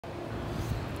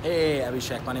Hey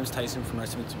Abhishek, my name is Tyson from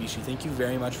Civic. Thank you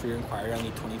very much for your inquiry on the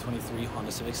 2023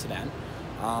 Honda Civic sedan.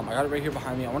 I got it right here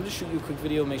behind me. I wanted to shoot you a quick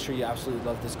video, make sure you absolutely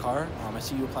love this car. I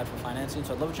see you applied for financing,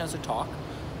 so I'd love a chance to talk.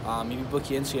 Maybe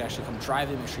book you in so you actually come drive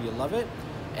it, make sure you love it,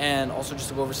 and also just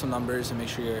to go over some numbers and make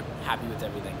sure you're happy with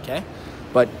everything, okay?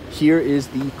 But here is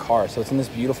the car. So it's in this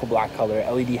beautiful black color,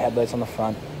 LED headlights on the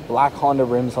front, black Honda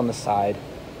rims on the side.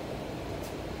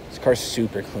 This car's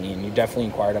super clean. You definitely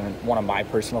inquired on one of my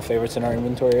personal favorites in our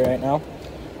inventory right now.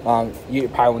 You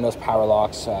get power windows, power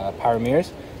locks, power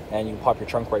mirrors, and you can pop your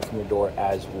trunk right from your door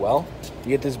as well.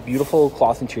 You get this beautiful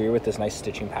cloth interior with this nice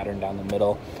stitching pattern down the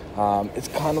middle. It's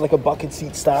kind of like a bucket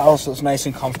seat style, so it's nice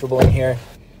and comfortable in here.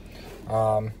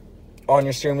 On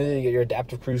your steering wheel, you get your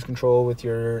adaptive cruise control with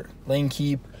your lane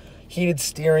keep, heated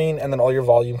steering, and then all your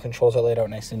volume controls are laid out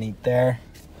nice and neat there.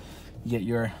 You get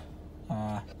your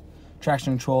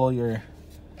traction control, your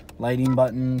lighting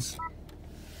buttons.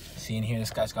 See in here,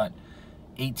 this guy's got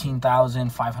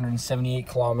 18,578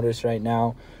 kilometers right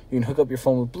now. You can hook up your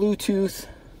phone with Bluetooth.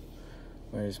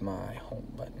 Where's my home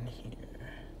button here?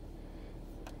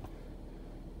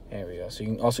 There we go. So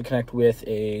you can also connect with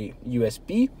a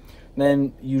USB.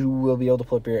 Then you will be able to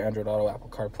pull up your Android Auto, Apple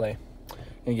CarPlay,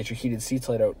 and get your heated seats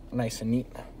laid out nice and neat.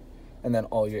 And then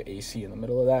all your AC in the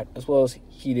middle of that, as well as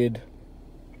heated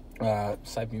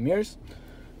side view mirrors.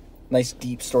 Nice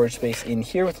deep storage space in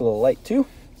here with a little light too.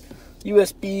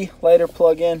 USB lighter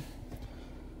plug-in,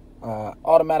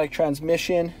 automatic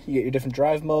transmission. You get your different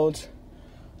drive modes.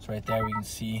 So right there we can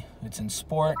see it's in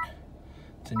sport,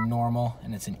 it's in normal,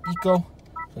 and it's in eco.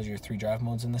 Those are your 3 drive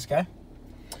modes in this guy.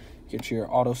 Get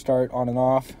your auto start on and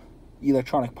off,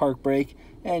 electronic park brake,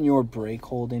 and your brake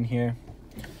hold in here.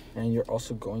 And you're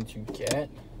also going to get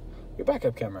your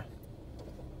backup camera.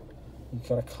 You've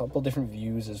got a couple different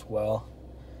views as well,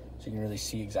 so you can really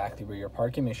see exactly where you're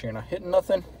parking. Make sure you're not hitting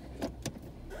nothing.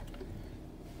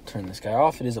 Turn this guy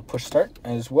off. It is a push start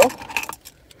as well.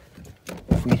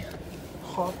 If we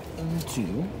hop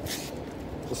into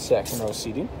the second row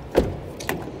seating,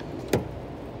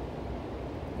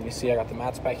 you can see I got the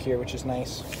mats back here, which is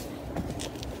nice.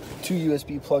 2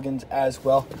 USB plugins as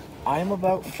well. I'm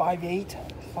about 5'8",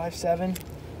 5'7".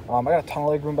 I got a ton of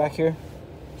leg room back here,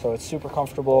 so it's super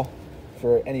comfortable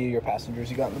for any of your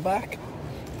passengers you got in the back.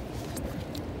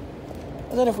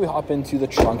 And then if we hop into the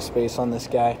trunk space on this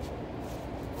guy,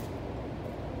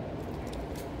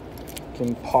 you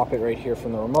can pop it right here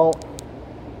from the remote.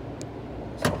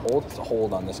 It's a hold. It's a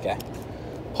hold on this guy.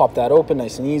 Pop that open,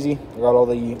 nice and easy. I got all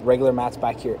the regular mats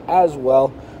back here as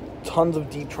well. Tons of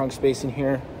deep trunk space in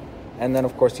here. And then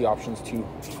of course the options to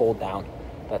fold down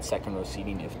that second row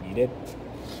seating if needed.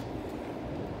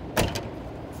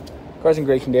 Car's in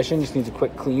great condition, just needs a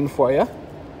quick clean for you.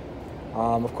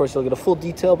 Of course, you'll get a full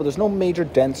detail, but there's no major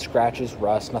dents, scratches,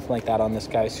 rust, nothing like that on this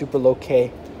guy. Super low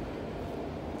K.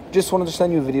 Just wanted to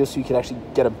send you a video so you could actually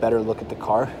get a better look at the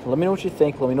car. Let me know what you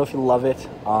think. Let me know if you love it.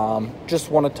 Just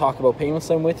want to talk about payments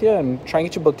then with you and try and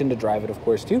get you booked in to drive it, of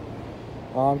course, too.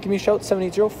 Give me a shout,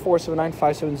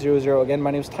 780-479-5700. Again,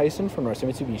 my name is Tyson from North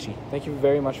Mitsubishi. Thank you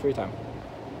very much for your time.